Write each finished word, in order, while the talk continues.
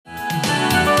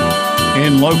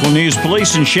In local news,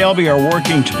 police in Shelby are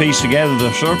working to piece together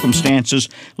the circumstances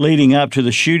leading up to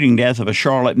the shooting death of a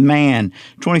Charlotte man.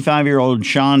 25-year-old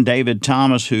Sean David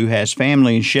Thomas, who has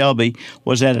family in Shelby,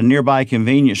 was at a nearby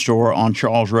convenience store on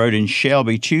Charles Road in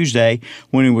Shelby Tuesday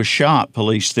when he was shot,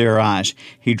 police theorize.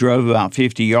 He drove about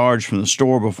 50 yards from the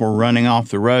store before running off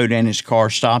the road and his car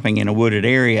stopping in a wooded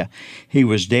area. He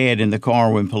was dead in the car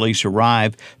when police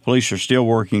arrived. Police are still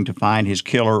working to find his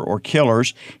killer or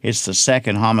killers. It's the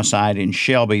second homicide in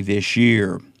Shelby this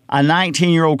year. A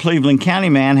 19-year-old Cleveland County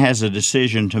man has a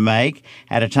decision to make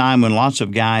at a time when lots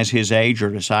of guys his age are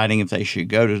deciding if they should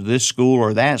go to this school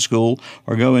or that school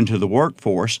or go into the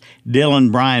workforce. Dylan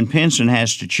Brian Pinson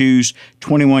has to choose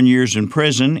 21 years in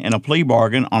prison in a plea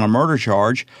bargain on a murder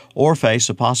charge or face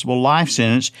a possible life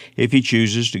sentence if he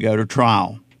chooses to go to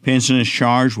trial. Pinson is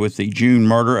charged with the June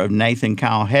murder of Nathan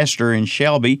Kyle Hester in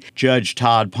Shelby. Judge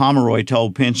Todd Pomeroy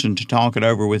told Pinson to talk it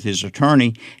over with his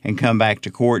attorney and come back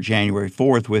to court January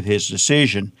 4th with his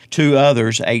decision. Two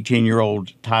others,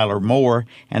 18-year-old Tyler Moore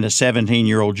and a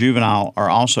 17-year-old juvenile, are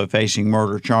also facing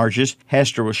murder charges.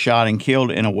 Hester was shot and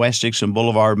killed in a West Dixon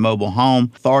Boulevard mobile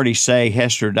home. Authorities say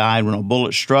Hester died when a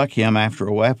bullet struck him after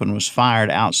a weapon was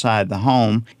fired outside the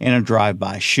home in a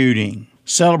drive-by shooting.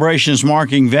 Celebrations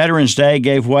marking Veterans Day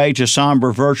gave way to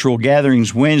somber virtual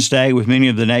gatherings Wednesday, with many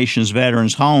of the nation's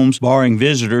veterans' homes barring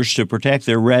visitors to protect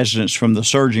their residents from the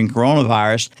surging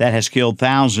coronavirus that has killed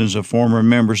thousands of former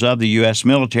members of the U.S.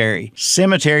 military.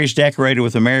 Cemeteries decorated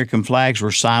with American flags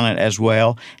were silent as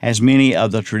well, as many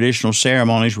of the traditional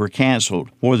ceremonies were canceled.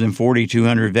 More than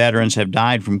 4,200 veterans have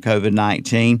died from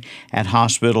COVID-19 at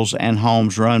hospitals and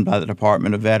homes run by the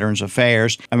Department of Veterans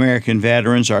Affairs. American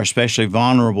veterans are especially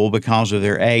vulnerable because of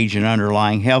their age and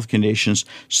underlying health conditions,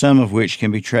 some of which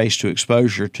can be traced to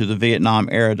exposure to the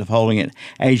Vietnam-era defoliant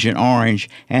Agent Orange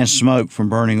and smoke from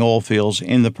burning oil fields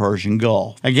in the Persian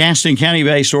Gulf. A Gaston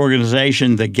County-based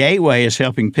organization, The Gateway, is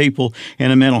helping people in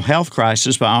a mental health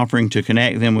crisis by offering to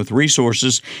connect them with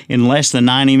resources in less than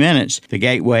 90 minutes. The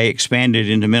Gateway expanded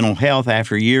into mental health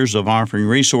after years of offering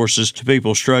resources to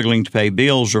people struggling to pay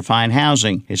bills or find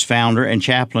housing. Its founder and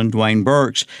chaplain, Dwayne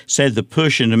Burks, said the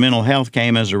push into mental health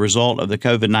came as a result of the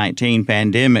COVID-19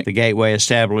 pandemic. The Gateway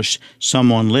established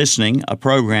Someone Listening, a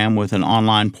program with an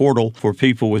online portal for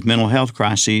people with mental health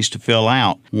crises to fill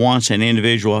out. Once an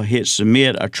individual hits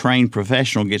submit, a trained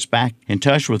professional gets back in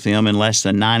touch with them in less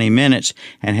than 90 minutes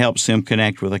and helps them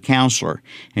connect with a counselor.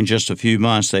 In just a few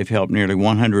months, they've helped nearly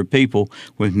 100 people,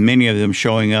 with many of them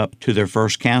showing up to their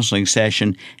first counseling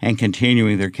session and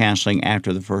continuing their counseling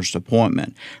after the first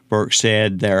appointment. Burke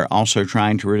said they're also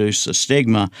trying to reduce the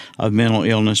stigma of mental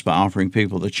illness by offering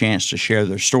people the chance to share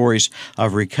their stories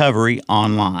of recovery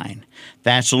online.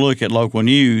 That's a look at local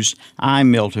news.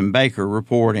 I'm Milton Baker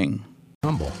reporting.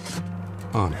 Humble,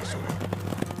 honest.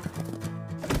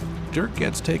 Dirt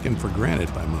gets taken for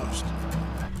granted by most.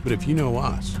 But if you know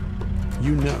us,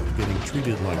 you know getting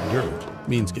treated like dirt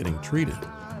means getting treated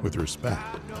with respect.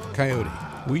 Coyote,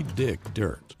 we dig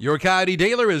dirt. Your Coyote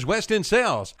dealer is Weston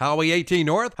Sales, Highway 18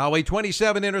 North, Highway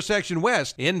 27 intersection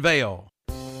west in Vale.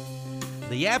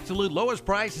 The absolute lowest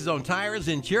prices on tires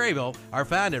in Cherryville are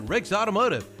found at Rick's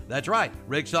Automotive. That's right,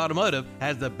 Rick's Automotive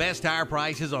has the best tire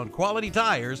prices on quality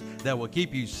tires that will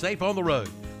keep you safe on the road.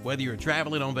 Whether you're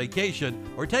traveling on vacation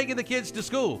or taking the kids to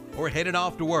school or headed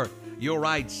off to work, you'll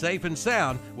ride safe and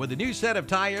sound with a new set of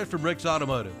tires from Rick's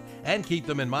Automotive. And keep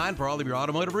them in mind for all of your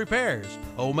automotive repairs.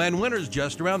 Old Man Winter's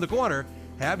just around the corner.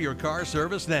 Have your car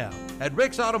serviced now at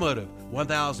Rick's Automotive,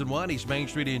 1001 East Main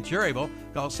Street in Cherryville.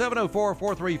 Call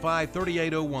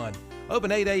 704-435-3801.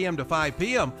 Open 8 a.m. to 5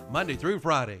 p.m. Monday through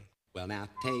Friday. Well, now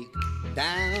take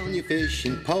down your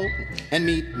fishing pole and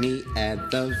meet me at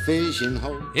the fishing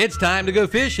hole. It's time to go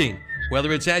fishing.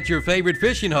 Whether it's at your favorite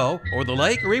fishing hole or the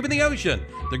lake or even the ocean,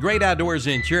 the Great Outdoors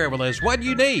in Cherryville is what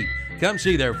you need. Come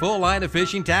see their full line of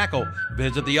fishing tackle.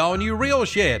 Visit the all-new reel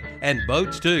shed and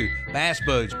boats too. Bass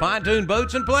boats, pontoon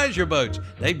boats, and pleasure boats.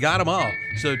 They've got them all.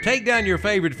 So take down your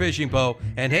favorite fishing pole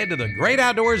and head to the Great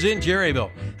Outdoors in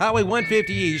Cherryville. Highway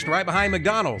 150 East, right behind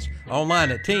McDonald's. Online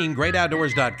at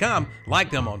teamgreatoutdoors.com. Like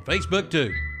them on Facebook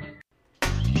too.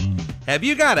 Have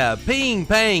you got a ping,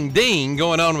 pang, ding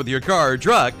going on with your car or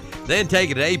truck? Then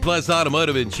take it to A-Plus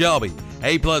Automotive in Shelby.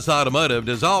 A-Plus Automotive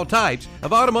does all types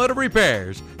of automotive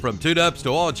repairs, from tune-ups to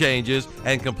oil changes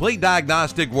and complete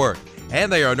diagnostic work.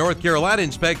 And they are a North Carolina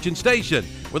inspection station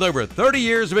with over 30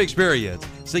 years of experience.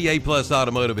 See A-Plus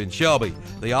Automotive in Shelby.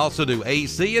 They also do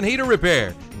AC and heater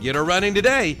repair. Get her running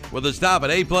today with a stop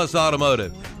at A-Plus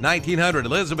Automotive, 1900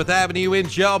 Elizabeth Avenue in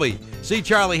Shelby. See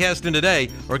Charlie Heston today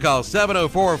or call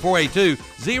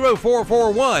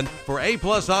 704-482-0441 for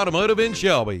A-Plus Automotive in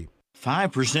Shelby.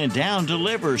 5% down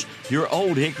delivers your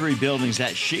old Hickory buildings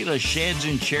at Sheila Sheds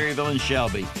in Cherryville and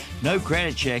Shelby. No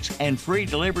credit checks and free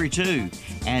delivery too.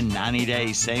 And 90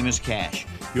 days, same as cash.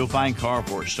 You'll find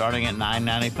carports starting at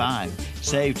 $9.95.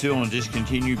 Save too on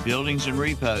discontinued buildings and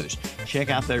repos.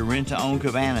 Check out their rent-to-own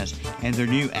cabanas and their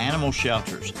new animal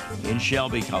shelters. In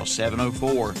Shelby, call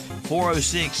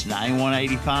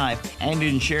 704-406-9185. And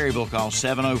in Cherryville, call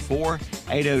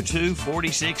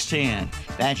 704-802-4610.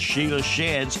 That's Sheila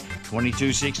Sheds,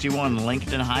 2261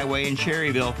 Lincoln Highway in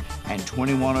Cherryville and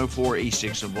 2104 East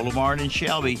Dixon Boulevard in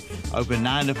Shelby. Open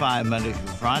 9 to 5 Monday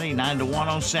through Friday, 9 to 1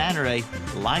 on Saturday.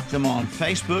 Like them on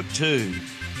Facebook too.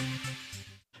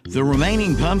 The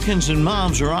remaining pumpkins and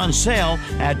mums are on sale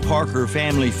at Parker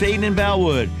Family Feed in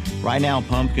Bellwood. Right now,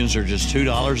 pumpkins are just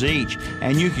 $2 each,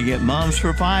 and you can get mums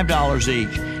for $5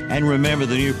 each. And remember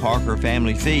the new Parker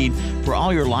Family Feed for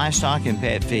all your livestock and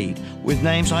pet feed, with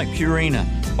names like Purina,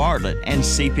 Bartlett, and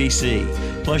CPC.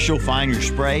 Plus, you'll find your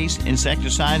sprays,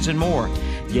 insecticides, and more.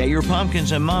 Get your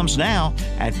pumpkins and mums now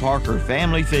at Parker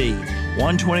Family Feed,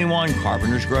 121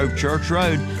 Carpenters Grove Church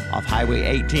Road off Highway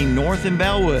 18 North in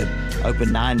Bellwood.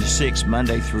 Open 9 to 6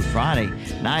 Monday through Friday,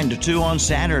 9 to 2 on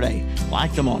Saturday.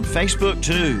 Like them on Facebook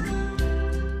too.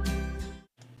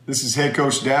 This is head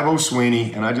coach Dabo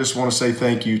Sweeney, and I just want to say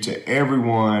thank you to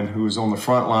everyone who is on the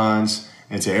front lines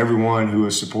and to everyone who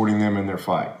is supporting them in their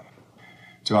fight.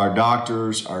 To our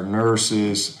doctors, our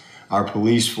nurses, our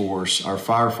police force, our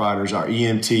firefighters, our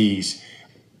EMTs,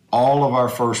 all of our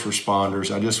first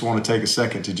responders, I just want to take a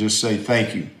second to just say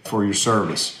thank you for your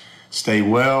service. Stay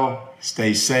well,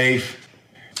 stay safe,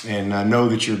 and I know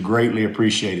that you're greatly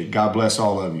appreciated. God bless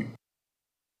all of you.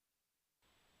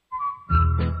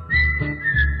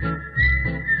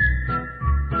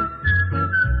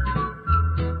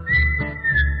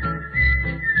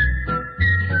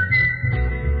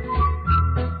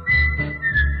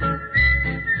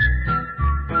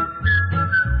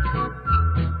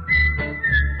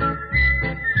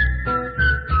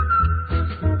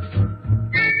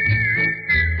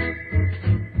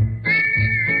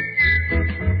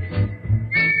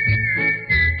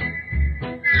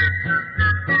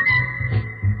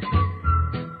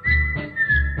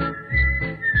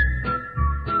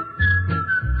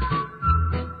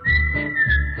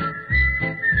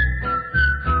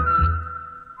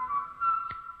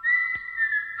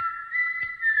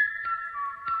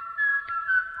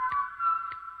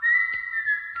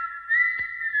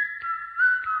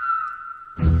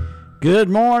 Good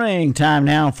morning. Time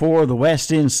now for the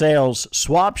West End Sales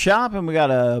Swap Shop, and we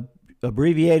got a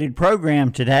abbreviated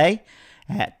program today.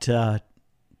 At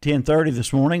 10:30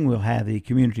 this morning, we'll have the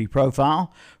community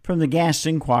profile from the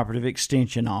Gaston Cooperative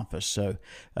Extension Office. So,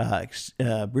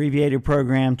 abbreviated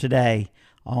program today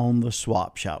on the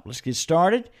Swap Shop. Let's get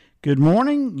started. Good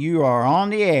morning. You are on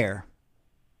the air.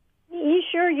 You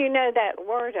sure you know that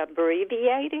word,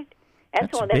 abbreviated?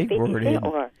 That's a big word, isn't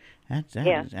it?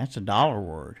 That's a dollar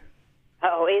word.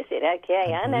 Oh, is it?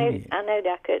 Okay. I know that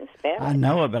I couldn't spell it. I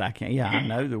know it, but I can't. Yeah, I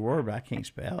know the word, but I can't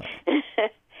spell it.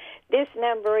 This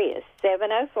number is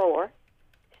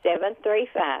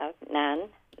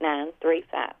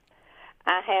 704-735-9935.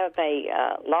 I have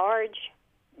a large,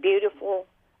 beautiful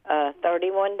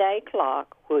 31-day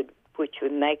clock, which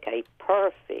would make a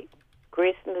perfect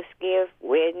Christmas gift,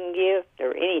 wedding gift,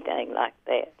 or anything like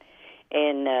that.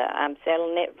 And I'm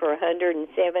selling it for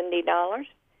 $170.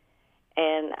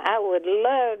 And I would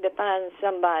love to find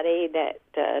somebody that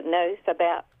knows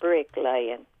about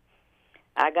bricklaying.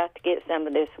 I got to get some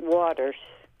of this water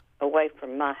away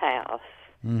from my house.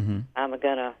 Mm-hmm. I'm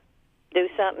going to do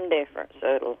something different,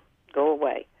 so it'll go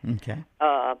away. Okay.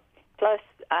 Plus,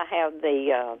 I have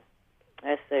the,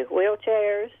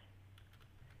 wheelchairs,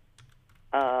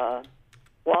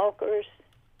 walkers,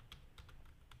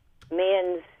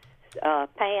 men's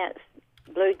pants,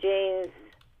 blue jeans,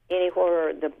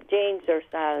 anywhere. The jeans are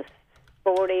size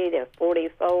 40 to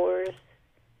 44s,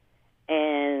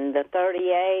 and the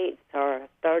 38s are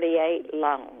 38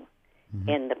 long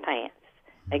in the pants.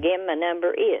 Again, my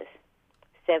number is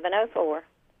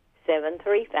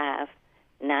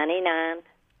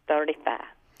 704-735-9935.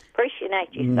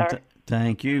 Appreciate you, sir.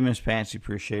 Thank you, Miss Patsy.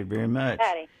 Appreciate it very much.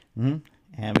 Patty.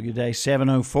 Have a good day.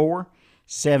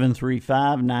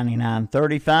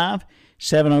 704-735-9935.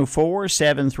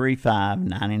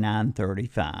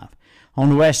 704-735-9935. On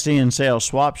the West End Sales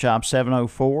Swap Shop,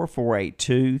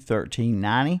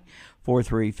 704-482-1390,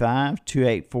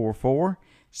 435-2844,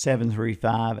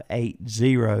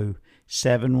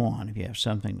 735-8071. If you have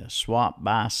something to swap,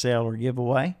 buy, sell, or give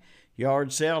away,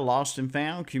 yard sale, lost and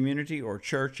found, community, or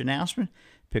church announcement,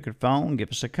 pick up the phone, give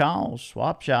us a call.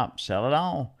 Swap Shop, sell it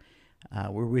all.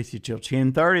 We're with you till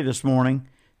 10:30 this morning,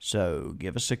 so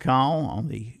give us a call on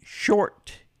the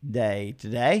short day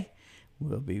today.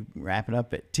 We'll be wrapping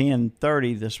up at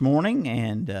 10:30 this morning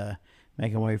and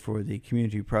making way for the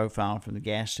community profile from the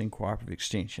Gaston Cooperative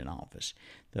Extension Office.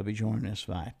 They'll be joining us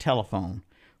via telephone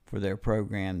for their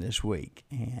program this week,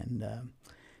 and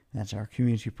that's our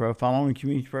community profile. Only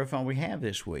community profile we have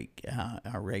this week,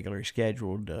 our regularly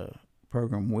scheduled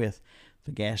program with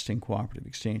the Gaston Cooperative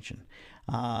Extension.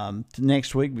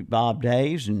 Next week, Bob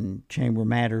Days and Chamber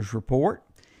Matters Report.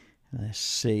 Let's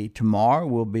see, tomorrow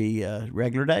will be a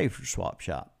regular day for Swap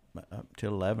Shop up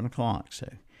till 11 o'clock. So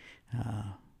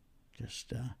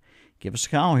just give us a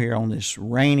call here on this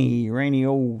rainy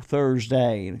old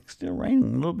Thursday. It's still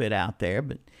raining a little bit out there,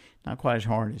 but not quite as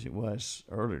hard as it was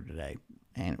earlier today.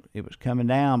 And it was coming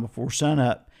down before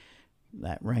sunup.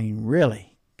 That rain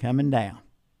really coming down.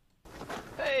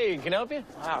 Hey, can I help you?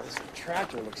 Wow, this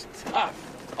tractor looks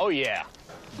tough. Oh, yeah.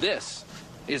 This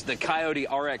is the Coyote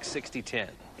RX 6010.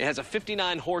 It has a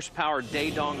 59 horsepower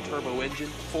Daedong turbo engine,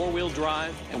 4-wheel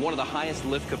drive, and one of the highest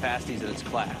lift capacities in its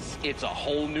class. It's a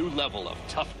whole new level of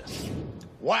toughness.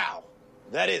 Wow,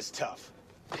 that is tough.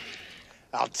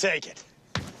 I'll take it.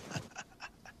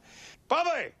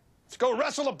 Bubby, let's go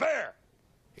wrestle a bear.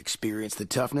 Experience the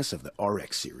toughness of the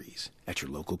RX series at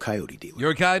your local Coyote dealer.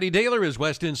 Your Coyote dealer is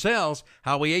Weston Sells,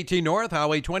 Highway 18 North,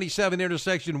 Highway 27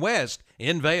 intersection west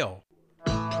in Vale.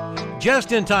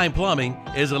 Just in Time Plumbing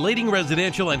is a leading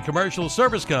residential and commercial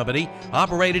service company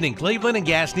operated in Cleveland and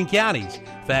Gaston counties.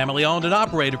 Family owned and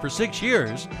operated for 6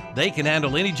 years, they can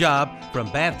handle any job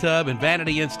from bathtub and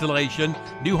vanity installation,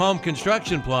 new home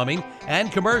construction plumbing,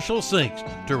 and commercial sinks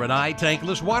to Rinnai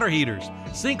tankless water heaters,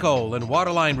 sinkhole and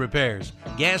waterline repairs,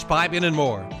 gas piping, and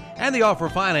more. And they offer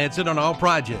financing on all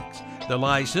projects. The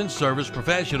licensed service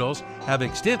professionals have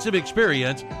extensive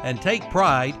experience and take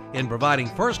pride in providing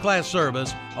first-class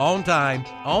service on time,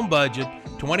 on budget,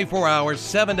 24 hours,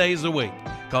 7 days a week.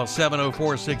 Call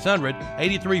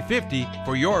 704-600-8350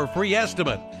 for your free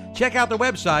estimate. Check out the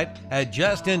website at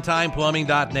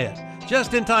justintimeplumbing.net.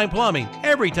 Just in Time Plumbing,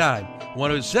 every time.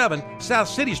 107 South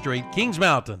City Street, Kings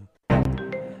Mountain.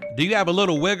 Do you have a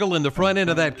little wiggle in the front end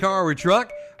of that car or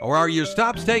truck? Or are your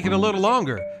stops taking a little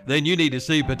longer? Then you need to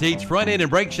see Petite's Front End and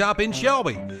Brake Shop in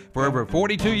Shelby. For over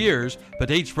 42 years,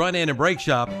 Petite's Front End and Brake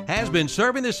Shop has been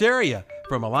serving this area.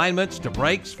 From alignments to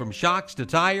brakes, from shocks to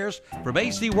tires, from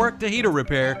AC work to heater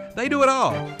repair, they do it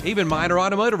all, even minor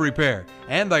automotive repair.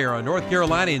 And they are a North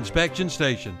Carolina inspection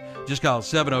station. Just call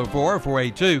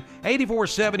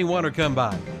 704-482-8471 or come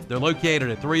by. They're located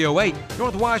at 308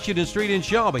 North Washington Street in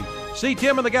Shelby. See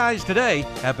Tim and the guys today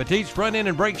at Petite's Front End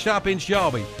and Brake Shop in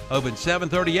Shelby. Open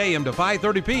 7:30 a.m. to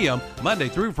 5:30 p.m. Monday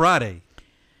through Friday.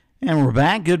 And we're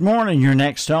back. Good morning. You're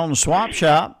next on the Swap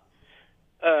Shop.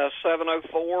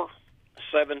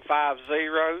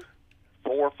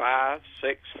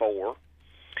 704-750-4564.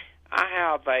 I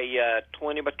have a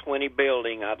 20 by 20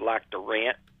 building I'd like to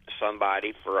rent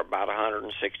somebody for about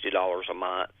 $160 a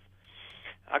month.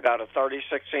 I got a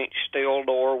 36-inch steel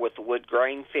door with a wood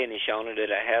grain finish on it. It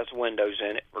has windows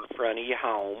in it for the front of your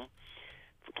home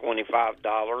for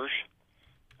 $25.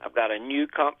 I've got a new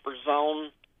Comfort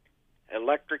Zone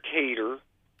electric heater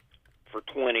for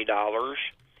 $20.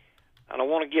 And I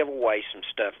want to give away some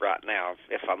stuff right now,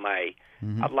 if I may.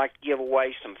 Mm-hmm. I'd like to give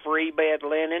away some free bed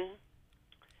linen.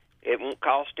 It won't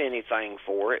cost anything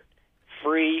for it.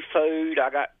 Free food.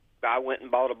 I went and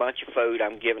bought a bunch of food.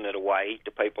 I'm giving it away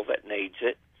to people that needs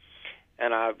it.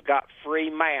 And I've got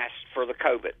free masks for the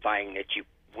COVID thing that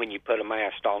when you put a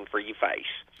mask on for your face.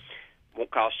 Won't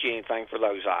cost you anything for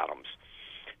those items.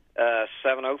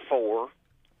 704-750-4564.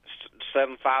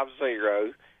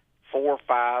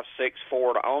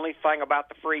 The only thing about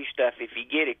the free stuff, if you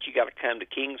get it, you got to come to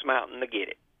Kings Mountain to get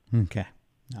it. Okay.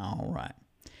 All right.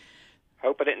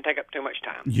 Hope I didn't take up too much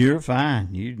time. You're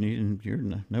fine. You're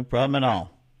no problem at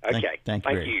all. Okay. Thank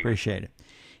you. Appreciate it.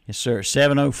 Yes, sir.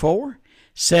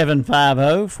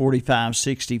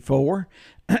 704-750-4564.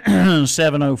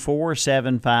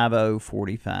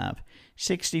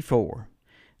 704-750-4564.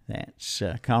 That's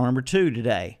call number 2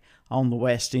 today on the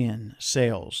West End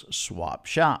Sales Swap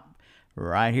Shop.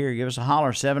 Right here, give us a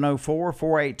holler,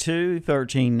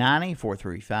 704-482-1390,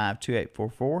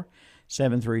 435-2844,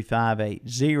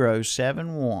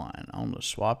 735-8071 on the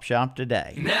Swap Shop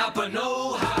today. Napa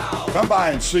know-how. Come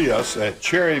by and see us at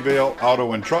Cherryville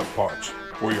Auto and Truck Parts.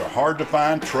 For your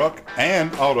hard-to-find truck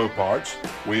and auto parts,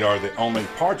 we are the only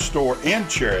parts store in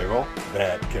Cherryville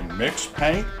that can mix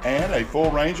paint and a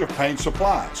full range of paint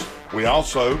supplies. We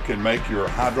also can make your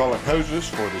hydraulic hoses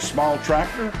for the small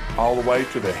tractor all the way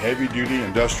to the heavy-duty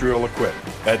industrial equipment.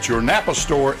 At your Napa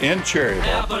store in Cherryville.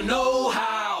 Napa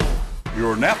know-how.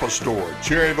 Your Napa store,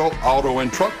 Cherryville Auto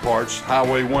and Truck Parts,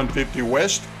 Highway 150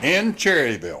 West in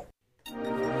Cherryville.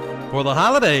 For the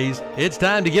holidays, it's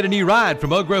time to get a new ride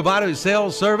from Oak Grove Auto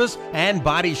Sales Service and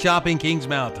Body Shop in Kings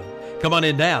Mountain. Come on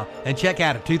in now and check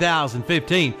out a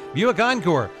 2015 Buick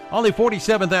Encore, only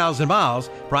 47,000 miles,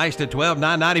 priced at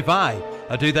 $12,995.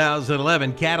 A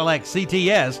 2011 Cadillac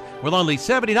CTS with only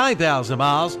 79,000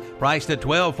 miles, priced at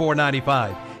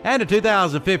 $12,495. And a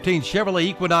 2015 Chevrolet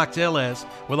Equinox LS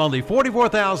with only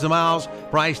 44,000 miles,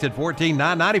 priced at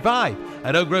 $14,995.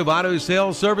 At Oak Grove Auto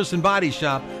Sales Service and Body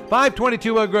Shop,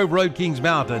 522 Oak Grove Road, Kings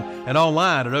Mountain, and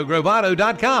online at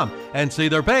oakgroveauto.com, and see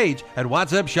their page at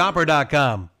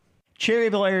whatsupshopper.com.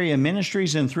 Cherryville Area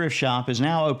Ministries and Thrift Shop is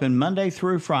now open Monday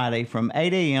through Friday from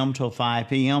 8 a.m. till 5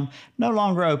 p.m., no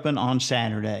longer open on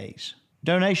Saturdays.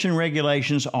 Donation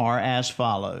regulations are as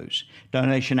follows.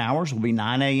 Donation hours will be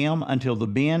 9 a.m. until the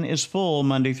bin is full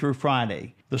Monday through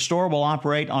Friday. The store will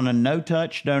operate on a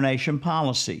no-touch donation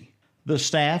policy. The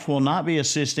staff will not be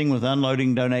assisting with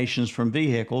unloading donations from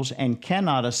vehicles and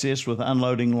cannot assist with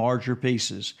unloading larger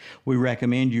pieces. We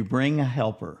recommend you bring a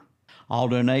helper. All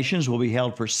donations will be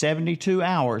held for 72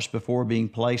 hours before being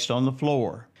placed on the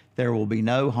floor. There will be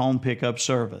no home pickup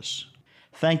service.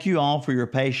 Thank you all for your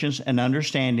patience and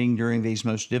understanding during these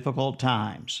most difficult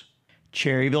times.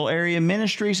 Cherryville Area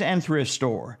Ministries and Thrift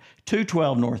Store,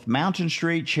 212 North Mountain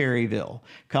Street, Cherryville.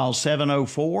 Call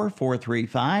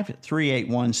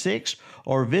 704-435-3816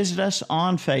 or visit us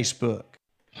on Facebook.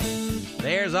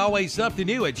 There's always something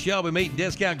new at Shelby Meat and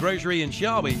Discount Grocery in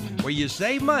Shelby, where you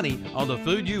save money on the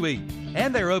food you eat.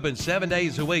 And they're open 7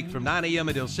 days a week from 9 a.m.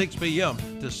 until 6 p.m.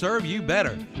 to serve you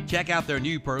better. Check out their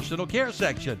new personal care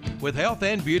section with health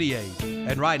and beauty aids.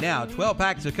 And right now, 12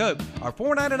 packs of Coke are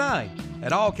 $4.99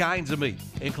 and all kinds of meat,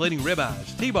 including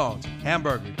ribeyes, T-bones,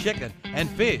 hamburger, chicken, and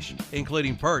fish,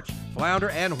 including perch, flounder,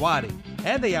 and whiting.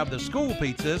 And they have the school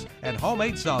pizzas and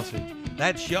homemade sausage.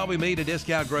 That's Shelby Meat and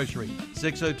Discount Grocery,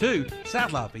 602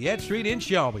 South Lafayette Street in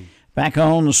Shelby. Back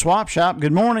on the Swap Shop.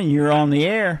 Good morning. You're on the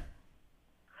air.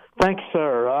 Thank you,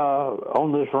 sir.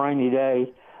 On this rainy day,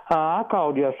 I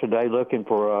called yesterday looking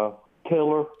for a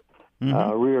tiller,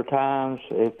 rear tines.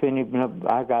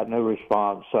 I got no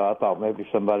response, so I thought maybe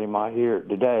somebody might hear it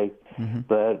today.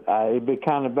 But it'd be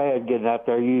kind of bad getting out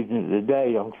there using it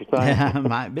today, don't you think? Yeah, it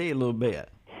might be a little bit.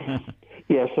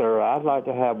 Yes, sir. I'd like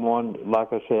to have one,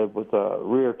 like I said, with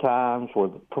rear tines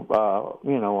with, a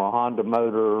Honda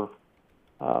motor,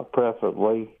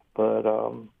 preferably. But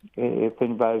if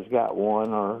anybody's got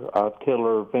one or a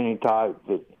tiller of any type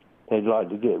that they'd like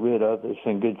to get rid of that's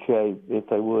in good shape, if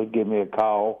they would, give me a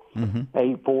call,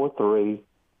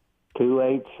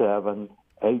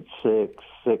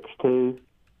 843-287-8662.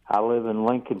 I live in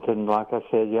Lincolnton, like I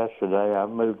said yesterday. I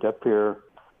moved up here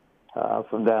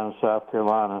from down in South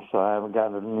Carolina, so I haven't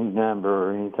got a new number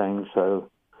or anything, so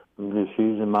I'm just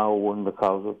using my old one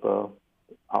because of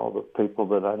all the people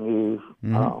that I knew.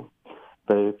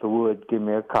 But if you would, give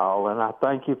me a call. And I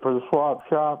thank you for the Swap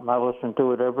Shop. I listen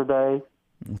to it every day.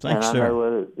 Well, thanks, and I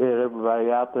know that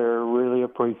everybody out there really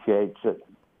appreciates it.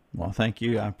 Well, thank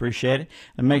you. I appreciate it.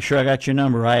 And make sure I got your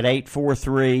number right,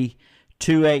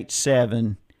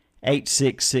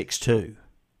 843-287-8662.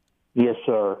 Yes,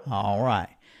 sir. All right.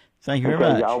 Thank you very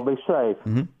much. Y'all be safe.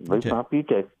 Be safe. You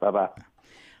too. Bye-bye.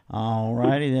 All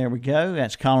righty, there we go.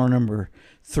 That's caller number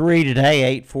 3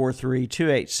 today,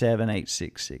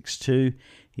 843-287-8662.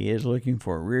 He is looking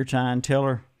for a rear tine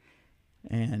tiller,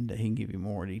 and he can give you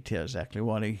more details exactly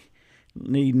what he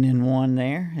needing in one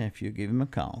there if you give him a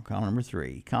call. Call number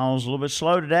 3. Call's a little bit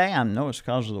slow today. I know it's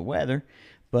because of the weather,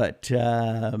 but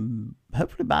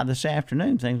hopefully by this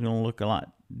afternoon things are going to look a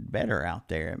lot better out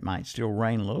there. It might still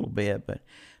rain a little bit, but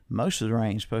most of the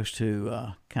rain is supposed to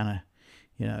kind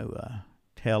of,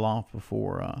 tail off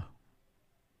before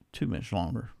 2 minutes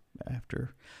longer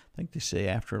after, I think they say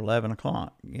after 11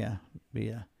 o'clock. Yeah,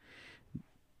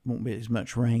 won't be as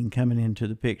much rain coming into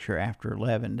the picture after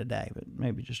 11 today, but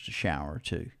maybe just a shower or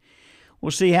two.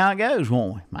 We'll see how it goes,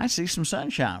 won't we? Might see some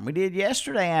sunshine. We did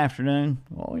yesterday afternoon.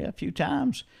 Oh, yeah, a few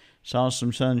times. Saw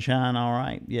some sunshine all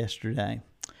right yesterday.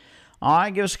 All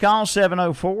right, give us a call,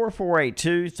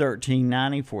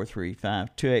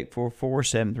 704-482-1390,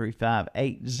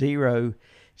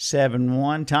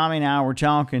 435-2844-735-8071. Tommy and I were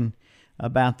talking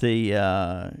about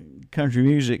the country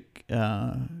music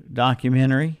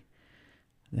documentary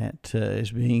that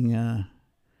is being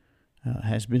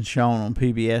has been shown on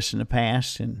PBS in the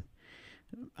past, and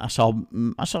I saw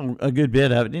a good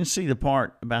bit of it. Didn't see the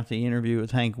part about the interview with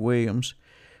Hank Williams,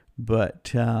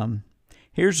 But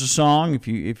here's a song if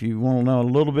you want to know a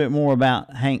little bit more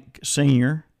about Hank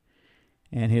Sr.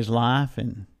 and his life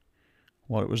and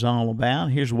what it was all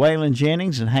about. Here's Waylon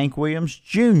Jennings and Hank Williams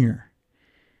Jr.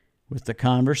 with The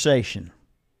Conversation.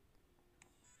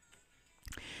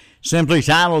 Simply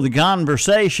titled The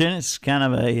Conversation. It's kind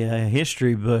of a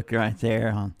history book right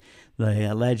there on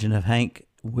the legend of Hank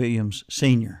Williams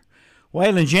Sr.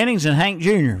 Waylon Jennings and Hank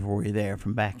Jr. for you there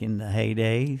from back in the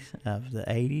heydays of the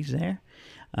 80s there.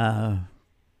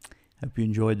 Hope you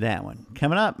enjoyed that one.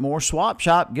 Coming up, more Swap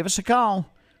Shop. Give us a call.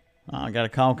 I got a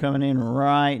call coming in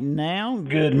right now.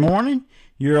 Good morning.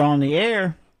 You're on the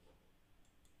air.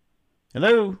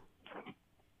 Hello.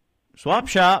 Swap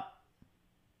Shop.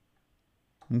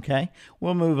 Okay,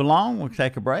 we'll move along. We'll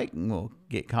take a break, and we'll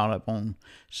get caught up on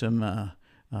some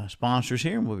sponsors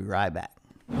here, and we'll be right back.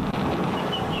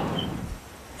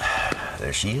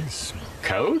 There she is.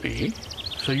 Cody?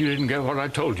 So you didn't get what I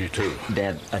told you to?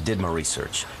 Dad, I did my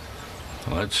research.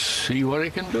 Let's see what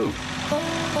it can do.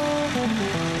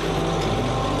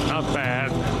 Not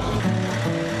bad.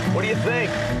 What do you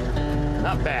think?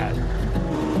 Not bad.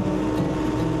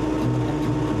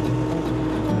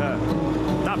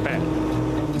 Not bad.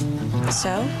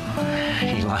 So?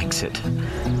 He likes it.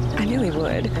 I knew he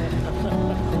would.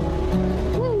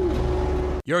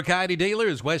 Your Coyote dealer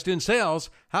is Western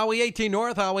Sales, Highway 18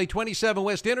 North, Highway 27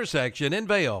 West intersection in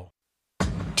Vale.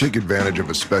 Take advantage of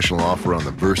a special offer on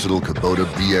the versatile Kubota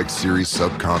BX Series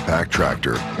subcompact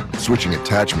tractor. Switching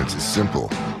attachments is simple,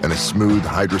 and a smooth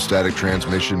hydrostatic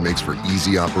transmission makes for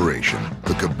easy operation.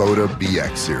 The Kubota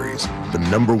BX Series, the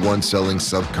 #1 selling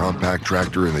subcompact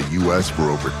tractor in the U.S. for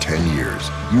over 10 years.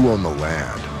 You own the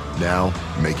land. Now,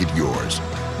 make it yours.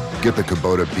 Get the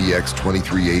Kubota BX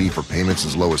 2380 for payments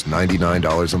as low as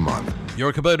 $99 a month.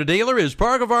 Your Kubota dealer is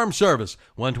Parker Farm Service,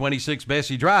 126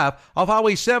 Bessie Drive, off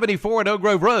Highway 74 at Oak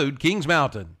Grove Road, Kings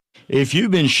Mountain. If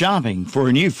you've been shopping for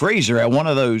a new freezer at one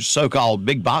of those so-called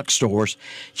big box stores,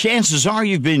 chances are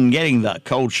you've been getting the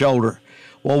cold shoulder.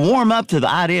 Well, warm up to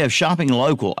the idea of shopping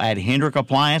local at Hendrick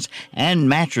Appliance and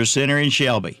Mattress Center in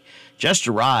Shelby. Just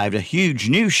arrived a huge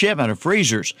new shipment of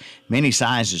freezers, many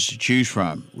sizes to choose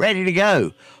from, ready to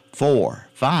go. 4,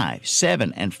 5,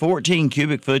 7, and 14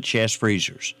 cubic foot chest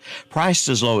freezers, priced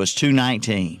as low as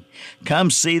 $219. Come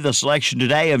see the selection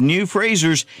today of new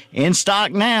freezers in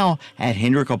stock now at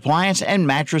Hendrick Appliance and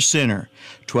Mattress Center,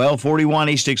 1241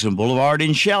 East Dixon Boulevard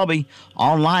in Shelby,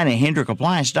 online at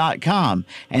hendrickappliance.com,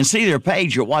 and see their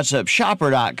page at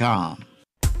whatsupshopper.com.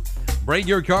 Bring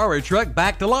your car or truck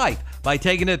back to life by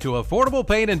taking it to Affordable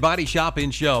Paint and Body Shop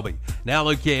in Shelby, now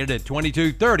located at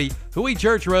 2230 Huey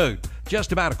Church Road,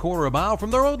 just about a quarter of a mile from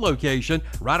their old location,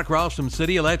 right across from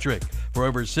City Electric. For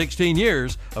over 16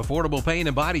 years, Affordable Paint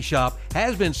and Body Shop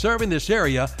has been serving this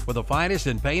area with the finest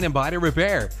in paint and body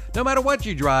repair. No matter what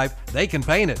you drive, they can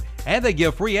paint it, and they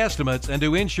give free estimates and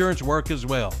do insurance work as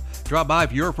well. Drop by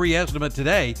for your free estimate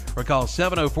today or call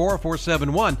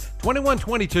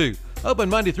 704-471-2122. Open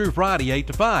Monday through Friday, 8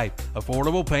 to 5.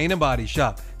 Affordable Paint and Body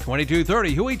Shop,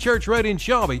 2230 Huey Church Road in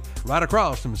Shelby, right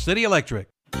across from City Electric.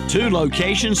 2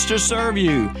 locations to serve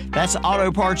you. That's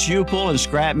Auto Parts U-Pull and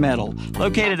Scrap Metal,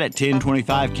 located at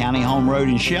 1025 County Home Road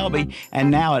in Shelby and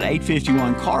now at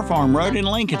 851 Car Farm Road in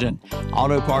Lincoln.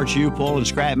 Auto Parts U-Pull and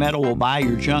Scrap Metal will buy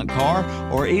your junk car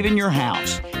or even your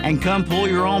house and come pull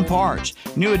your own parts.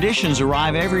 New additions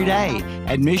arrive every day.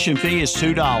 Admission fee is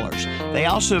 $2. They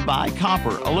also buy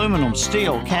copper, aluminum,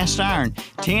 steel, cast iron,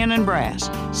 tin, and brass.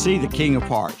 See the king of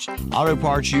parts. Auto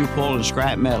Parts U-Pull and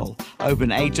Scrap Metal,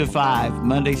 open 8 to 5,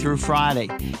 Monday through Friday,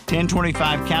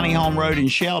 1025 County Home Road in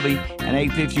Shelby and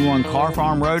 851 Car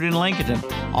Farm Road in Lincoln.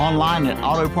 Online at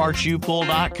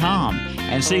autopartsupull.com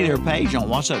and see their page on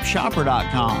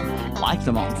whatsupshopper.com. Like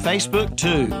them on Facebook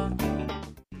too.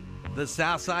 The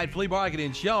Southside Flea Market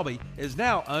in Shelby is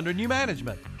now under new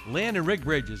management. Lynn and Rick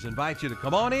Bridges invite you to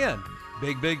come on in.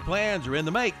 Big plans are in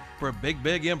the make for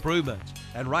big improvements.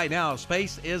 And right now,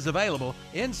 space is available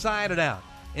inside and out.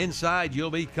 Inside,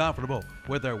 you'll be comfortable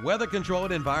with their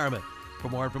weather-controlled environment. For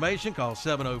more information, call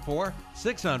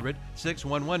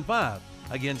 704-600-6115.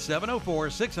 Again,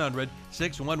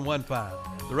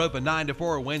 704-600-6115. They're open 9 to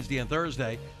 4 Wednesday and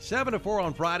Thursday, 7 to 4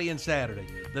 on Friday and Saturday.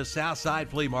 The Southside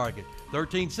Flea Market,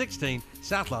 1316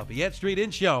 South Lafayette Street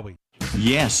in Shelby.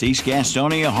 Yes, East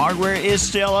Gastonia Hardware is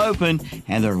still open,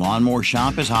 and their lawnmower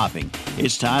shop is hopping.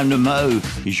 It's time to mow.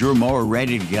 Is your mower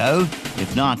ready to go?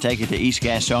 If not, take it to East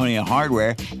Gastonia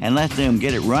Hardware and let them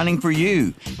get it running for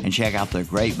you. And check out the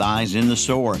great buys in the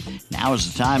store. Now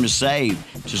is the time to save.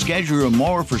 To schedule your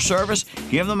mower for service,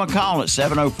 give them a call at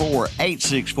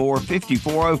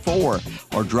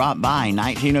 704-864-5404 or drop by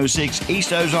 1906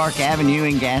 East Ozark Avenue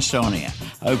in Gastonia.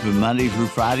 Open Monday through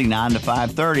Friday, 9 to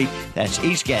 5:30. That's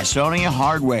East Gastonia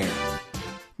Hardware.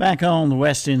 Back on the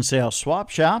West End Sales Swap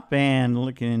Shop and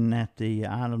looking at the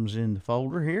items in the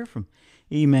folder here from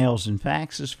emails and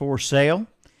faxes for sale.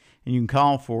 And you can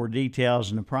call for details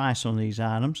and the price on these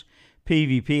items.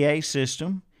 PVPA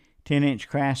system, 10-inch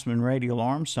Craftsman radial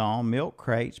arm saw, milk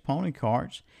crates, pony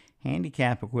carts,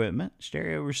 handicap equipment,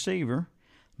 stereo receiver,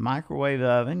 microwave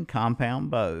oven, compound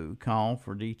bow. Call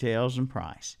for details and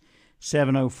price.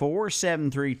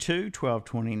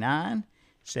 704-732-1229,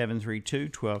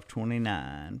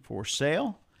 732-1229. For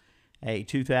sale, a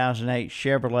 2008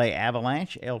 Chevrolet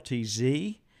Avalanche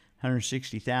LTZ,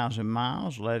 160,000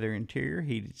 miles, leather interior,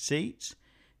 heated seats,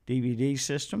 DVD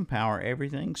system, power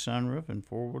everything, sunroof, and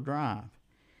four-wheel drive.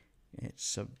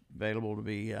 It's available to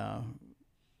be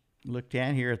looked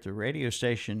at here at the radio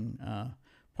station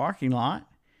parking lot.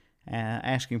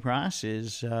 Asking price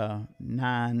is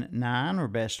 $9.9 or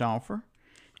best offer.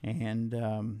 And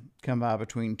come by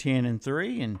between 10 and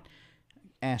 3 and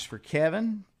ask for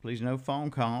Kevin. Please no phone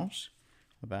calls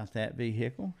about that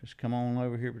vehicle. Just come on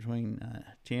over here between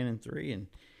 10 and 3 and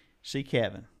see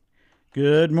Kevin.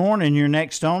 Good morning. You're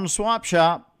next on the Swap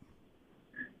Shop.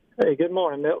 Hey, good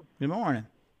morning, Milton. Good morning.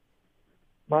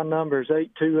 My number is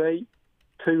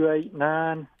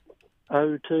 828-289-0261.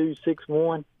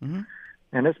 Mm-hmm.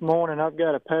 And this morning I've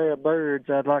got a pair of birds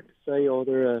I'd like to sell.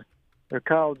 They're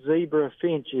called zebra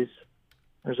finches.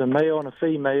 There's a male and a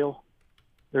female.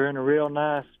 They're in a real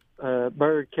nice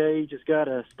bird cage. It's got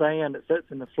a stand that sits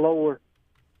in the floor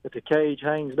that the cage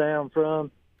hangs down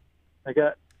from. They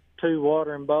got 2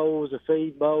 watering bowls, a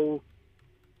feed bowl.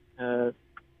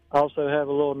 Also have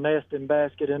a little nesting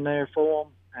basket in there for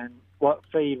them, and what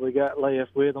feed we got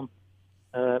left with them.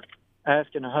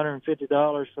 Asking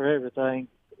 $150 for everything.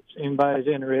 If anybody's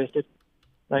interested,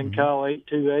 they can call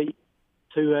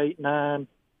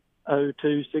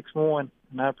 828-289-0261,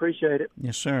 and I appreciate it.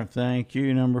 Yes, sir. Thank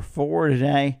you. Number 4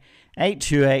 today,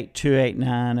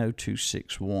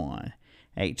 828-289-0261.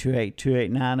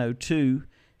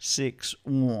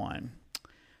 828-289-0261.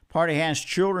 Party has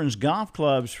children's golf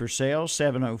clubs for sale,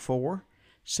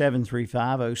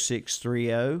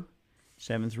 704-735-0630,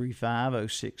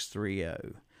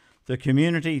 735-0630. The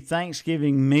community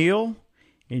Thanksgiving meal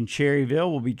in Cherryville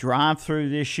will be drive-through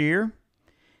this year.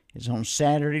 It's on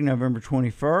Saturday, November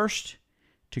 21st.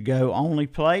 To-go only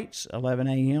plates, 11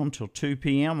 a.m. till 2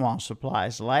 p.m. while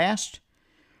supplies last.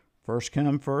 First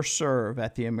come, first serve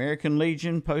at the American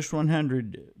Legion Post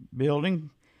 100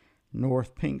 building,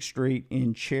 North Pink Street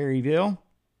in Cherryville.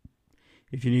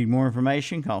 If you need more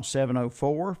information, call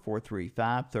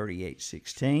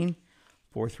 704-435-3816,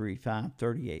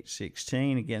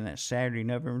 435-3816. Again, that's Saturday,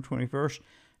 November 21st.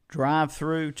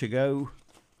 Drive-through, to-go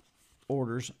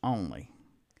orders only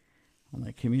on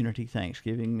the community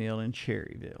Thanksgiving meal in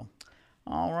Cherryville.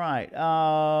 All right.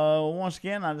 Once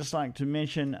again, I'd just like to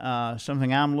mention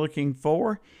something I'm looking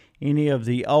for. Any of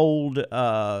the old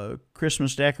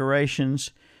Christmas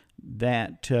decorations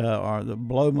that are the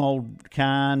blow mold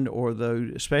kind, or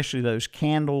those, especially those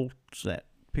candles that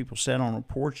people set on the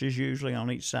porches, usually on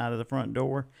each side of the front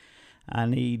door. I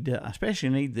especially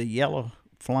need the yellow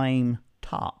flame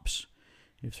tops.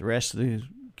 If the rest of the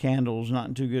candle's not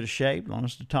in too good a shape, as long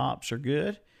as the tops are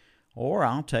good, or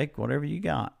I'll take whatever you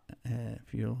got.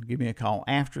 If you'll give me a call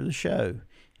after the show,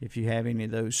 if you have any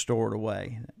of those stored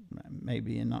away,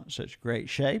 maybe in not such great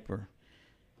shape, or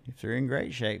if they're in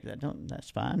great shape,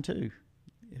 that's fine too.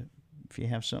 If you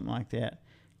have something like that,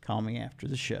 call me after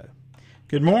the show.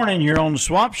 Good morning. You're on the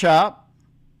Swap Shop.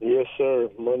 Yes,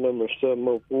 sir. My number is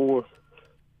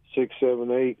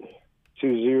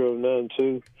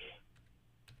 704-678-2092.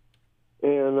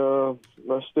 And I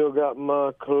still got my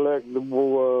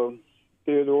collectible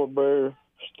Theodore Bear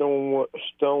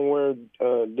stoneware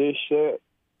dish set.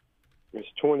 It's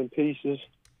 20 pieces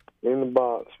in the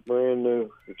box, brand new,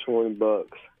 for $20.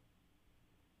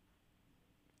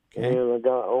 Okay. And I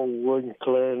got old wooden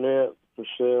clarinet for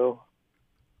sale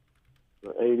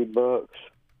for $80.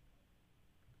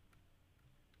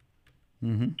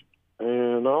 Mm-hmm.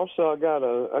 And also I got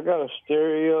a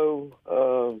stereo.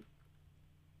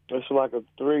 It's like a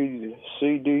 3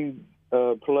 CD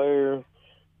player,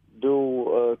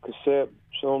 dual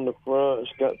cassettes on the front.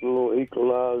 It's got the little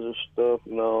equalizer stuff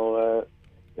and all that.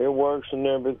 It works and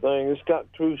everything. It's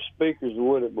got 2 speakers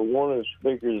with it, but one of the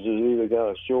speakers has either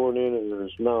got a short in it or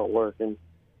it's not working.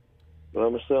 But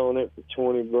I'm selling it for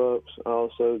 $20.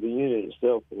 Also, the unit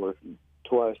itself is worth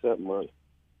twice that much.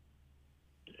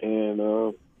 And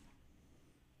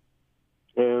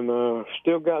And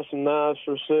still got some knives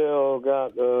for sale.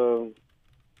 Got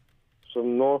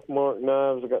some Northmark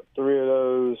knives. I got 3 of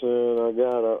those, and I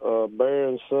got a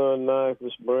Baron Son knife.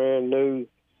 It's brand new,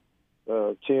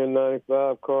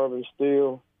 1095 carbon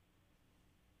steel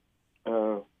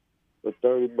for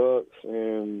 $30,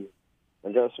 and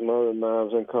I got some other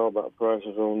knives and call about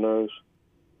prices on those.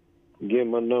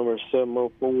 Again, my number is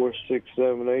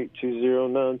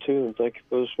 704-678-2092, and thank you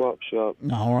for the swap shop.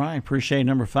 All right. Appreciate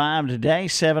number 5 today,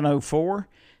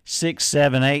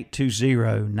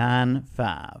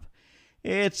 704-678-2095.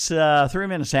 It's 3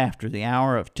 minutes after the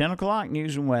hour of 10 o'clock.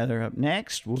 News and weather up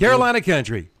next. Carolina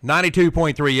Country,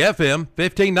 92.3 FM,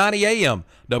 1590 AM,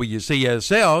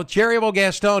 WCSL, Cherryville,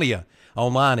 Gastonia.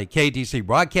 Online at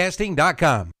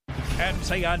ktcbroadcasting.com.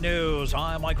 NCI News,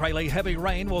 I'm Mike Riley. Heavy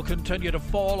rain will continue to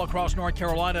fall across North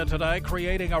Carolina today,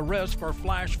 creating a risk for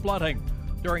flash flooding.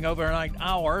 During overnight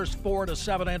hours, 4 to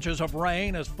 7 inches of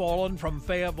rain has fallen from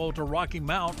Fayetteville to Rocky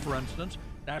Mount, for instance.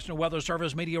 National Weather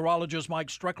Service meteorologist Mike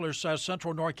Strickler says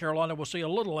central North Carolina will see a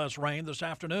little less rain this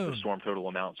afternoon. The storm total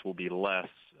amounts will be less,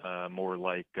 more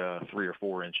like 3 or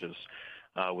 4 inches.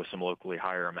 With some locally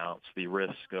higher amounts. The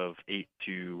risk of 8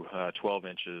 to 12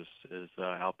 inches is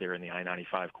out there in the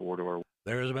I-95 corridor.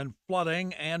 There has been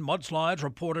flooding and mudslides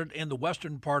reported in the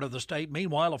western part of the state.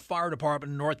 Meanwhile, a fire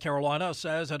department in North Carolina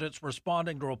says that it's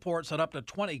responding to reports that up to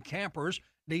 20 campers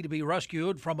need to be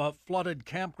rescued from a flooded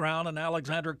campground in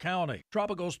Alexander County.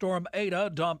 Tropical storm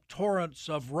Ada dumped torrents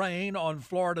of rain on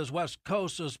Florida's west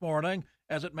coast this morning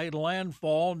as it made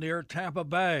landfall near Tampa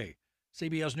Bay.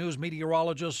 CBS News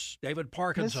meteorologist David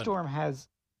Parkinson. This storm has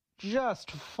just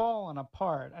fallen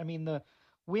apart. I mean, the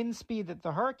wind speed that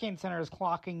the Hurricane Center is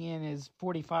clocking in is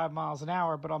 45 miles an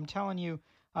hour, but I'm telling you,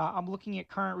 I'm looking at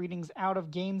current readings out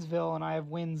of Gainesville, and I have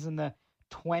winds in the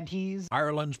 20s.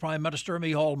 Ireland's Prime Minister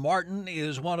Micheál Martin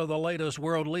is one of the latest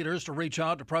world leaders to reach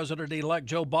out to President-elect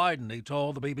Joe Biden. He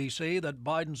told the BBC that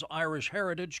Biden's Irish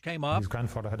heritage came up. His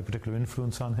grandfather had a particular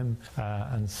influence on him,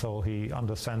 and so he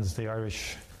understands the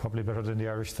Irish probably better than the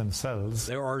Irish themselves.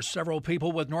 There are several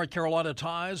people with North Carolina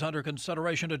ties under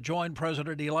consideration to join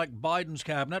President-elect Biden's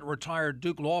cabinet. Retired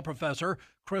Duke law professor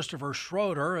Christopher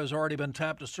Schroeder has already been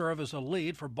tapped to serve as a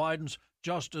lead for Biden's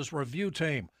Justice Review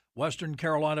team. Western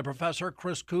Carolina professor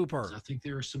Chris Cooper. I think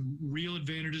there are some real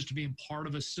advantages to being part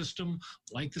of a system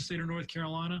like the state of North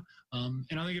Carolina.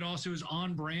 And I think it also is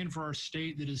on brand for our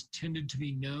state that has tended to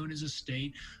be known as a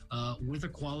state with a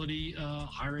quality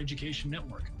higher education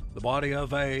network. The body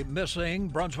of a missing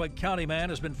Brunswick County man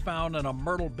has been found in a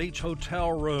Myrtle Beach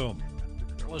hotel room.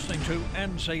 You're listening to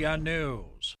NCI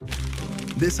News.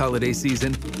 This holiday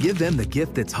season, give them the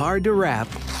gift that's hard to wrap,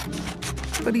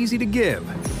 but easy to give.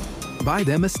 Buy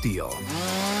them a Stihl.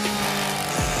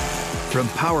 From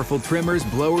powerful trimmers,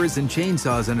 blowers, and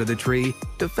chainsaws under the tree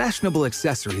to fashionable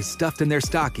accessories stuffed in their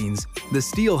stockings, the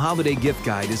Stihl Holiday Gift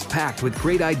Guide is packed with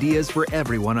great ideas for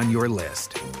everyone on your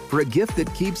list. For a gift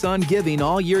that keeps on giving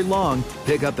all year long,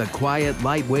 pick up the quiet,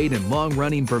 lightweight, and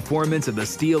long-running performance of the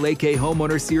Stihl AK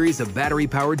Homeowner series of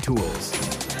battery-powered tools.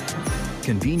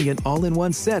 Convenient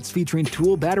all-in-one sets featuring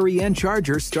tool, battery, and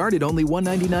charger start at only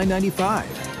 $199.95.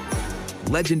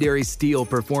 Legendary Stihl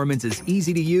performance is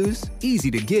easy to use,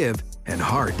 easy to give, and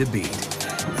hard to beat.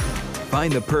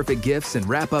 Find the perfect gifts and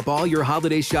wrap up all your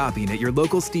holiday shopping at your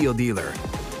local Stihl dealer.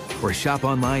 Or shop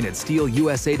online at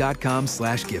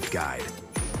stihlusa.com/gift guide.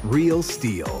 Real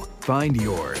Stihl. Find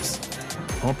yours.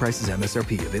 All prices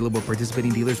MSRP. Available at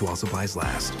participating dealers while supplies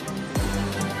last.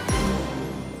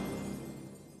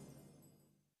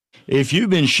 If you've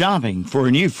been shopping for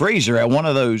a new freezer at one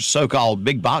of those so-called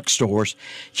big box stores,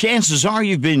 chances are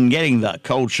you've been getting the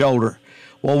cold shoulder.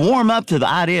 Well, warm up to the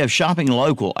idea of shopping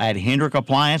local at Hendrick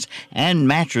Appliance and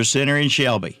Mattress Center in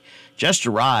Shelby. Just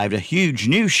arrived a huge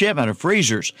new shipment of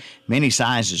freezers, many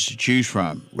sizes to choose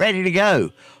from, ready to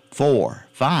go. 4,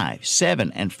 5,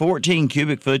 7, and 14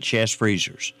 cubic foot chest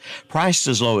freezers, priced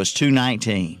as low as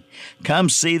 $219. Come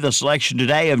see the selection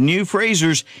today of new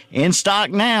freezers in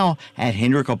stock now at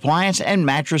Hendrick Appliance and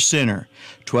Mattress Center,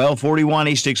 1241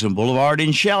 East Dixon Boulevard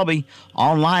in Shelby,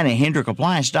 online at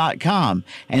hendrickappliance.com,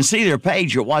 and see their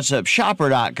page at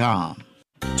whatsupshopper.com.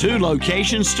 2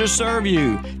 locations to serve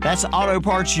you. That's Auto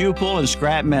Parts U-Pull and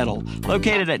Scrap Metal,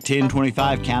 located at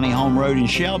 1025 County Home Road in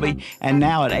Shelby and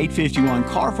now at 851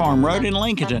 Car Farm Road in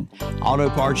Lincoln. Auto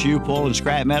Parts U-Pull and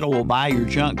Scrap Metal will buy your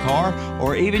junk car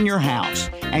or even your house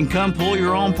and come pull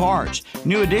your own parts.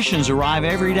 New additions arrive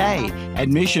every day.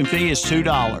 Admission fee is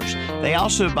 $2. They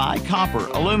also buy copper,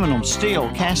 aluminum, steel,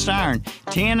 cast iron,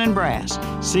 tin, and brass.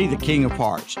 See the king of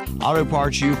parts. Auto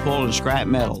Parts U-Pull and Scrap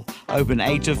Metal. Open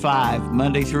 8 to 5, Monday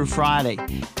Monday through Friday.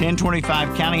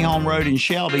 1025 County Home Road in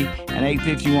Shelby and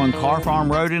 851 Car Farm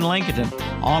Road in Lincoln.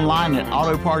 Online at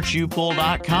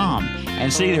autopartsupull.com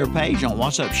and see their page on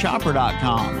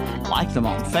whatsupshopper.com. Like them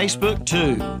on Facebook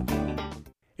too.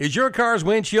 Is your car's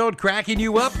windshield cracking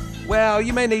you up? Well,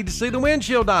 you may need to see the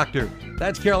windshield doctor.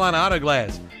 That's Carolina Auto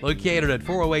Glass, located at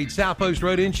 408 South Post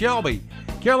Road in Shelby.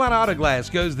 Carolina Auto Glass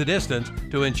goes the distance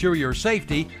to ensure your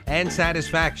safety and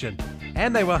satisfaction.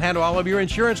 And they will handle all of your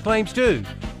insurance claims too.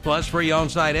 Plus, free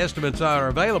on-site estimates are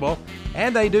available,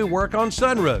 and they do work on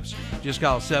sunroofs. Just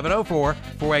call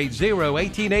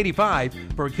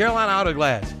 704-480-1885 for Carolina Auto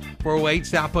Glass, 408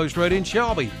 South Post Road in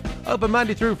Shelby. Open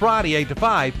Monday through Friday, 8 to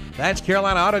 5. That's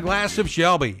Carolina Auto Glass of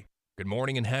Shelby. Good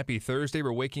morning and happy Thursday.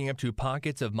 We're waking up to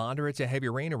pockets of moderate to heavy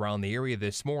rain around the area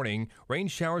this morning. Rain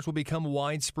showers will become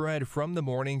widespread from the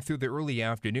morning through the early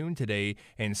afternoon today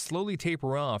and slowly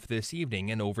taper off this evening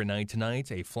and overnight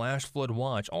tonight. A flash flood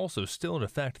watch also still in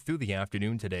effect through the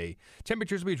afternoon today.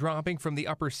 Temperatures will be dropping from the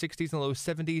upper 60s and low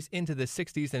 70s into the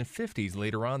 60s and 50s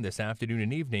later on this afternoon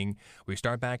and evening. We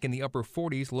start back in the upper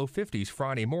 40s, low 50s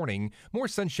Friday morning. More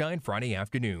sunshine Friday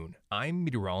afternoon. I'm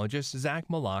meteorologist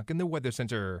Zach Malak in the Weather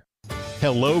Center.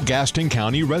 Hello, Gaston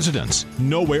County residents.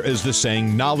 Nowhere is the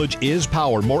saying knowledge is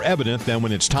power more evident than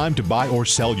when it's time to buy or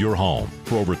sell your home.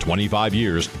 For over 25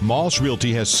 years, Moss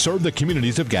Realty has served the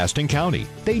communities of Gaston County.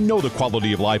 They know the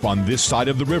quality of life on this side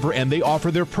of the river, and they offer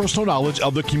their personal knowledge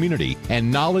of the community.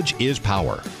 And knowledge is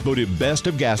power. Voted Best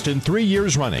of Gaston 3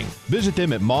 years running. Visit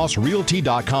them at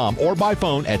mossrealty.com or by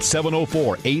phone at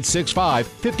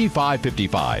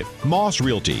 704-865-5555. Moss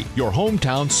Realty, your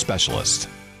hometown specialist.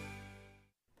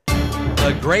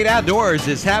 The Great Outdoors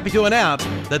is happy to announce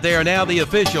that they are now the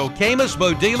official Camus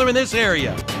boat dealer in this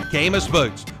area. Camus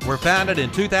Boats were founded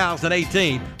in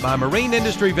 2018 by marine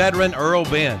industry veteran Earl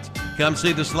Benz. Come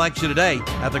see the selection today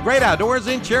at the Great Outdoors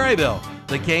in Cherryville.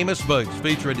 The Camus boats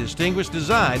feature a distinguished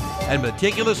design and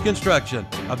meticulous construction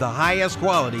of the highest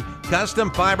quality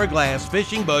custom fiberglass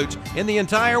fishing boats in the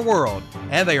entire world.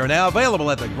 And they are now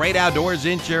available at the Great Outdoors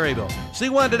in Cherryville. See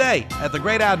one today at the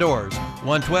Great Outdoors,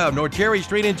 112 North Cherry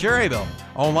Street in Cherryville.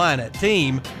 Online at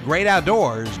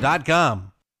teamgreatoutdoors.com.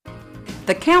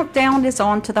 The countdown is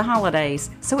on to the holidays,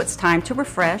 so it's time to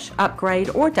refresh, upgrade,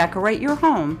 or decorate your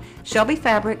home. Shelby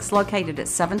Fabrics, located at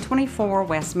 724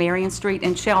 West Marion Street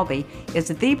in Shelby, is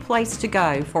the place to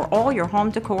go for all your home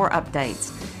decor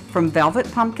updates. From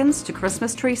velvet pumpkins to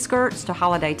Christmas tree skirts to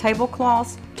holiday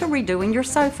tablecloths to redoing your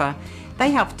sofa,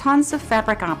 they have tons of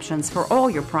fabric options for all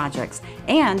your projects,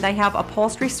 and they have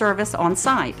upholstery service on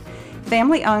site.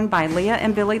 Family owned by Leah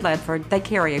and Billy Ledford, they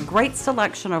carry a great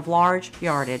selection of large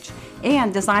yardage,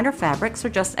 and designer fabrics are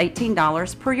just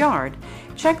 $18 per yard.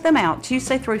 Check them out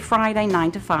Tuesday through Friday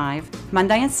 9 to 5,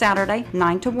 Monday and Saturday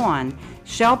 9 to 1.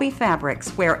 Shelby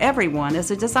Fabrics, where everyone is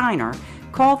a designer.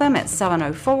 Call them at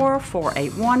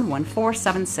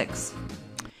 704-481-1476.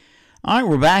 All right,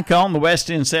 we're back on the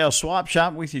West End Sales Swap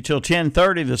Shop with you till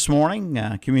 10:30 this morning.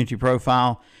 Community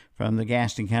profile from the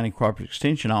Gaston County Corporate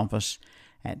Extension Office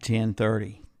at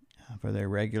 10:30 for their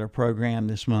regular program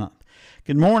this month.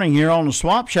 Good morning. You're on the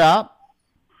Swap Shop.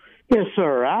 Yes,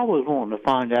 sir. I was wanting to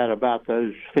find out about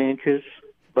those finches,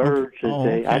 birds.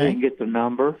 Okay. I didn't get the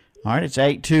number. All right, it's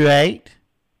 828.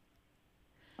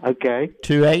 Okay.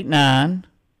 289.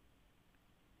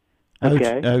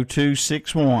 Okay.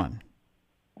 0261.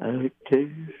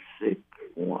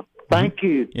 0261. Thank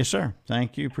you. Yes, sir.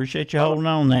 Thank you. Appreciate you holding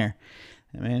on there.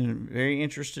 Man, very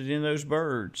interested in those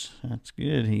birds. That's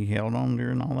good. He held on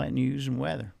during all that news and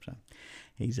weather. So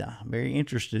he's very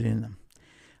interested in them.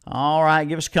 All right,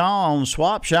 give us a call on the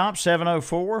Swap Shop,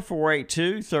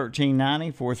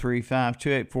 704-482-1390,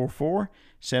 435-2844,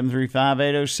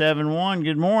 735-8071.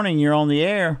 Good morning. You're on the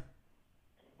air.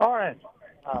 Morning.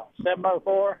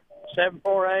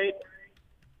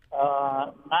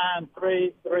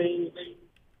 704-748-9335.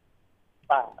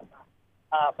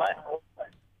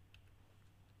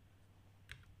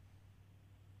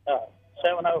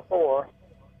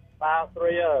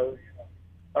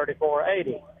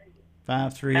 704-530-3480.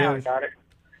 530. Got it.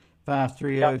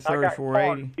 530-3480. I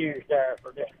got confused there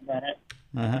for just a minute.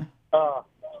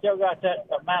 Still got that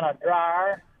amount of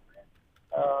dryer.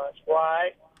 It's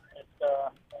white. It's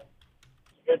a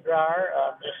good dryer.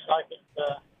 Just like it's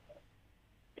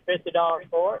 $50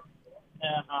 for it.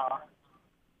 And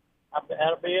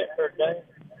that'll be it for today.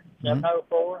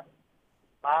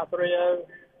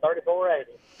 704-530-3480.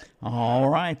 All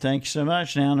right. Thank you so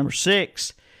much. Now, number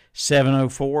 6,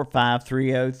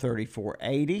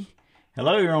 704-530-3480.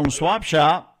 Hello, you're on the Swap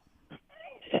Shop.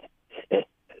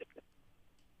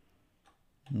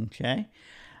 Okay.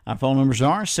 Our phone numbers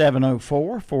are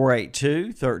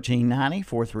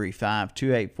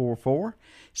 704-482-1390, 435-2844,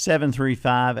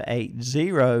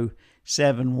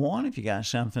 735-8071 if you got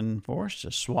something for us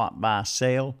to swap, buy,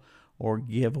 sell, or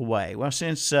give away. Well,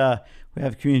 since we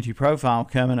have a community profile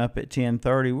coming up at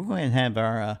 10:30, we're going to have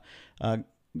our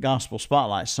Gospel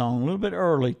Spotlight song a little bit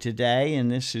early today,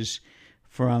 and this is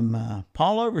from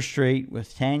Paul Overstreet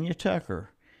with Tanya Tucker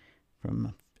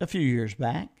from a few years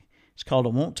back. It's called "I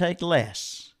Won't Take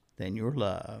Less Than Your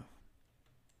Love."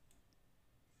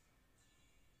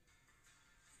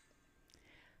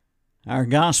 Our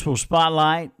Gospel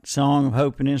Spotlight, song of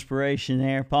hope and inspiration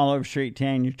there. Paul Overstreet,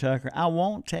 Tanya Tucker, "I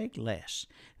Won't Take Less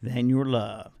Than Your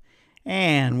Love."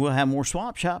 And we'll have more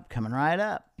Swap Shop coming right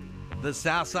up. The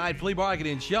Southside Flea Market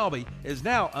in Shelby is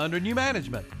now under new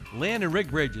management. Lynn and Rick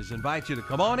Bridges invite you to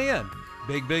come on in.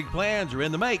 Big plans are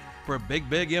in the make for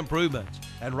big improvements.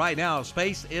 And right now,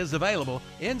 space is available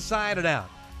inside and out.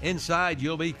 Inside,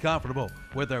 you'll be comfortable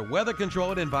with their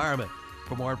weather-controlled environment.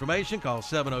 For more information, call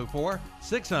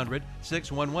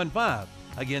 704-600-6115.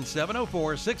 Again,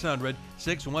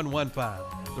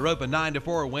 704-600-6115. They're open 9 to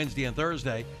 4 Wednesday and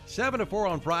Thursday, 7 to 4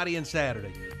 on Friday and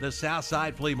Saturday. The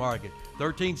Southside Flea Market,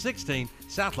 1316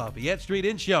 South Lafayette Street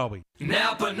in Shelby.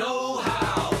 Napa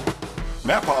know-how.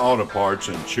 Napa Auto Parts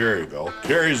in Cherryville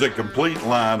carries a complete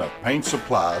line of paint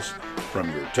supplies from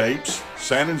your tapes,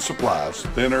 sanding supplies,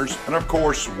 thinners, and of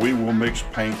course, we will mix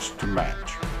paints to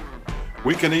match.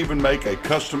 We can even make a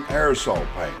custom aerosol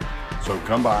paint. So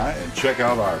come by and check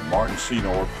out our Martin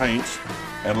Senor paints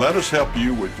and let us help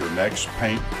you with your next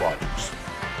paint projects.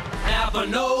 Napa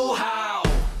know-how.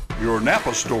 Your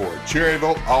Napa store,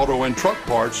 Cherryville Auto and Truck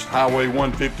Parts, Highway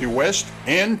 150 West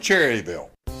in Cherryville.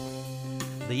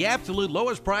 The absolute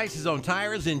lowest prices on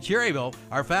tires in Cherryville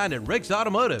are found at Rick's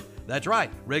Automotive. That's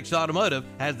right, Rick's Automotive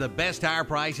has the best tire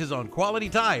prices on quality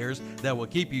tires that will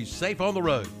keep you safe on the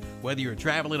road. Whether you're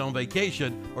traveling on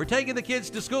vacation or taking the kids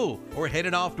to school or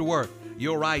heading off to work,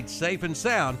 you'll ride safe and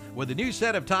sound with a new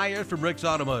set of tires from Rick's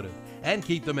Automotive. And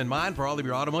keep them in mind for all of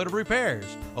your automotive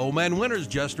repairs. Old Man Winter's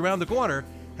just around the corner.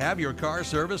 Have your car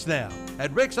serviced now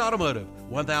at Rick's Automotive,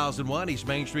 1001 East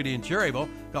Main Street in Cherryville.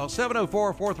 Call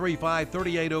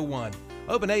 704-435-3801.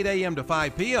 Open 8 a.m. to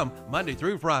 5 p.m. Monday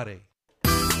through Friday.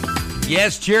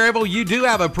 Yes, Cherryville, you do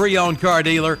have a pre-owned car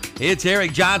dealer. It's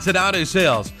Eric Johnson Auto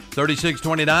Sales,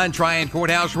 3629 Tryon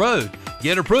Courthouse Road.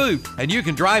 Get approved and you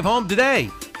can drive home today.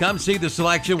 Come see the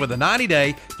selection with a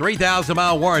 90-day,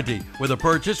 3,000-mile warranty with a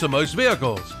purchase of most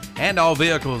vehicles. And all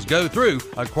vehicles go through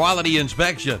a quality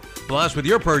inspection. Plus, with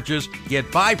your purchase, get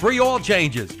 5 free oil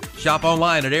changes. Shop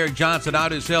online at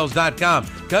ericjohnsonautoSales.com.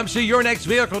 Come see your next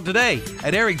vehicle today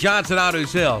at Eric Johnson Auto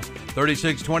Sales,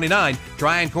 3629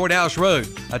 Tryon Courthouse Road,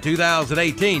 a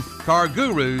 2018 Car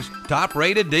Guru's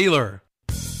top-rated dealer.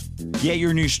 Get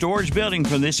your new storage building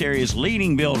from this area's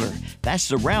leading builder. That's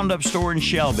the Roundup Store in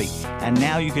Shelby. And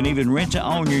now you can even rent to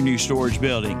own your new storage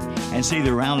building. And see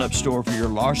the Roundup Store for your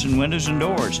Larson windows and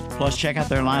doors. Plus, check out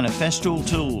their line of Festool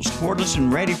tools, cordless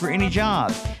and ready for any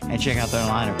job. And check out their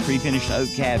line of pre-finished oak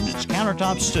cabinets,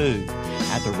 countertops too.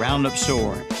 At the Roundup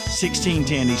Store,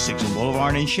 1610 East 6th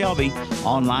Boulevard in Shelby.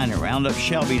 Online at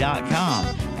roundupshelby.com.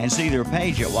 And see their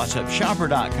page at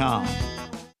whatsupshopper.com.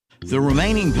 The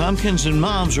remaining pumpkins and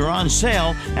mums are on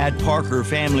sale at Parker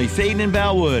Family Feed in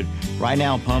Bellwood. Right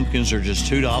now, pumpkins are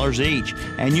just $2 each,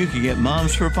 and you can get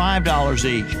mums for $5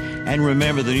 each. And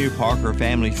remember the new Parker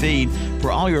Family Feed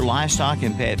for all your livestock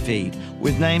and pet feed,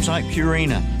 with names like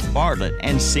Purina, Bartlett,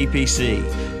 and CPC.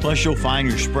 Plus, you'll find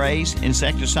your sprays,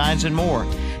 insecticides, and more.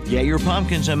 Get your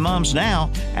pumpkins and mums now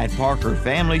at Parker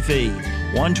Family Feed,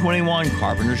 121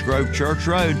 Carpenters Grove Church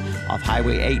Road off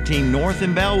Highway 18 North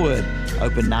in Bellwood.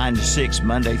 Open 9 to 6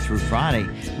 Monday through Friday,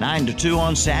 9 to 2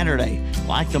 on Saturday.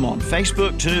 Like them on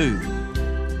Facebook too.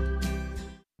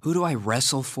 Who do I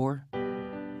wrestle for?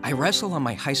 I wrestle on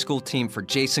my high school team for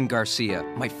Jason Garcia,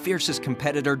 my fiercest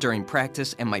competitor during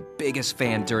practice and my biggest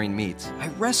fan during meets. I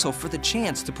wrestle for the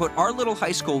chance to put our little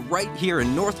high school right here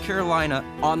in North Carolina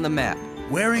on the map.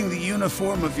 Wearing the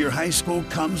uniform of your high school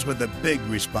comes with a big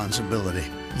responsibility.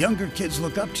 Younger kids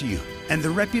look up to you, and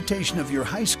the reputation of your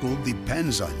high school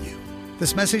depends on you.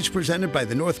 This message presented by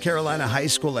the North Carolina High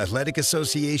School Athletic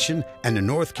Association and the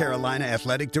North Carolina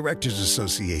Athletic Directors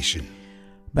Association.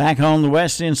 Back on the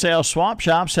West End Sales Swap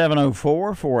Shop,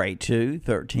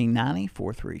 704-482-1390,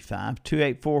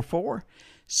 435-2844,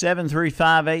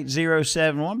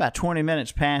 735-8071. About 20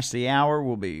 minutes past the hour.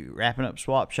 We'll be wrapping up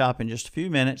Swap Shop in just a few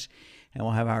minutes, and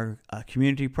we'll have our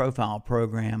community profile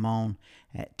program on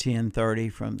at 10:30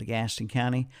 from the Gaston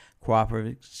County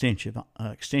Cooperative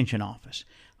Extension Office.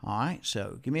 All right,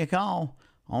 so give me a call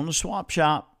on the Swap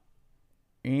Shop.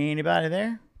 Anybody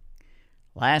there?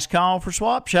 Last call for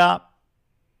Swap Shop.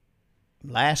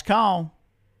 Last call.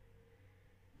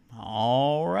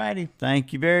 All righty.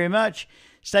 Thank you very much.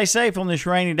 Stay safe on this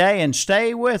rainy day and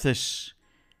stay with us.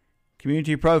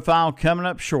 Community profile coming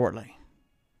up shortly.